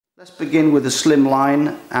Let's begin with the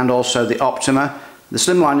Slimline and also the Optima. The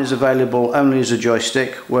Slimline is available only as a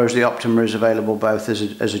joystick, whereas the Optima is available both as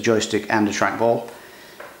a joystick and a trackball.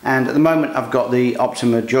 And at the moment I've got the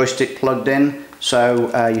Optima joystick plugged in,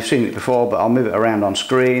 so you've seen it before, but I'll move it around on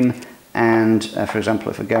screen. And for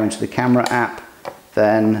example, if I go into the camera app,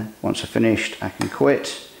 then once I've finished I can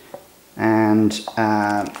quit. And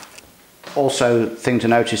also, thing to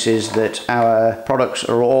notice is that our products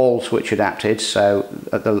are all switch adapted. So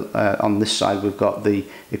at on this side we've got the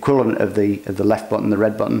equivalent of the left button, the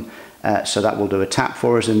red button. So that will do a tap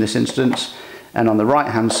for us in this instance. And on the right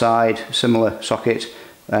hand side, similar socket,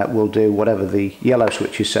 will do whatever the yellow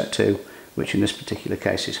switch is set to, which in this particular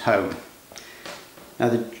case is home. Now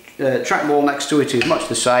the trackball next to it is much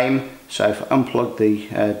the same. So if I unplug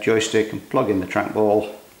the joystick and plug in the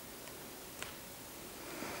trackball,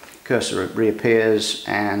 cursor reappears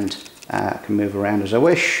and I can move around as I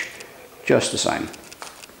wish, just the same.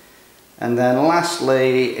 And then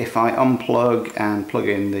lastly, if I unplug and plug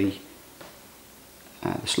in the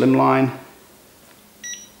Slimline,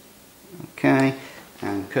 okay,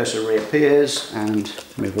 and cursor reappears and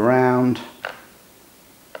move around,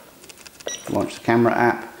 launch the camera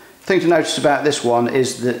app. The thing to notice about this one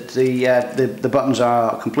is that the buttons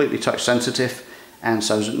are completely touch sensitive, and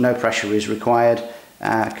so no pressure is required.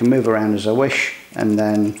 I can move around as I wish and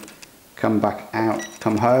then come back out,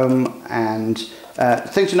 come home. And the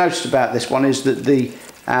thing to notice about this one is that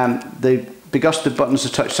because the buttons are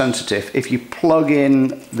touch sensitive, if you plug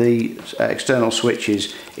in the external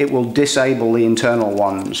switches, it will disable the internal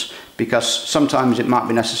ones, because sometimes it might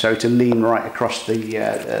be necessary to lean right across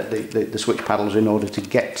the switch paddles in order to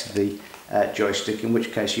get to the joystick, in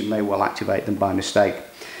which case you may well activate them by mistake.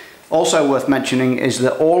 Also worth mentioning is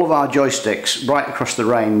that all of our joysticks right across the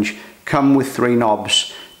range come with 3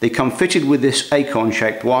 knobs. They come fitted with this acorn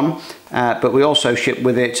shaped one, but we also ship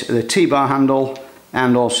with it the T-bar handle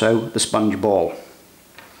and also the sponge ball.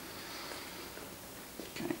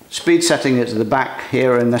 Okay. Speed setting is at the back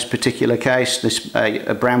here in this particular case. This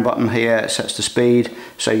a brown button here sets the speed,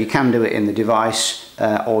 so you can do it in the device,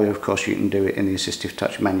 or of course you can do it in the Assistive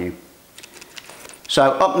Touch menu. So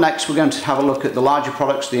up next we're going to have a look at the larger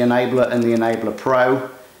products, the Enabler and the Enabler Pro.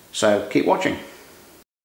 So keep watching.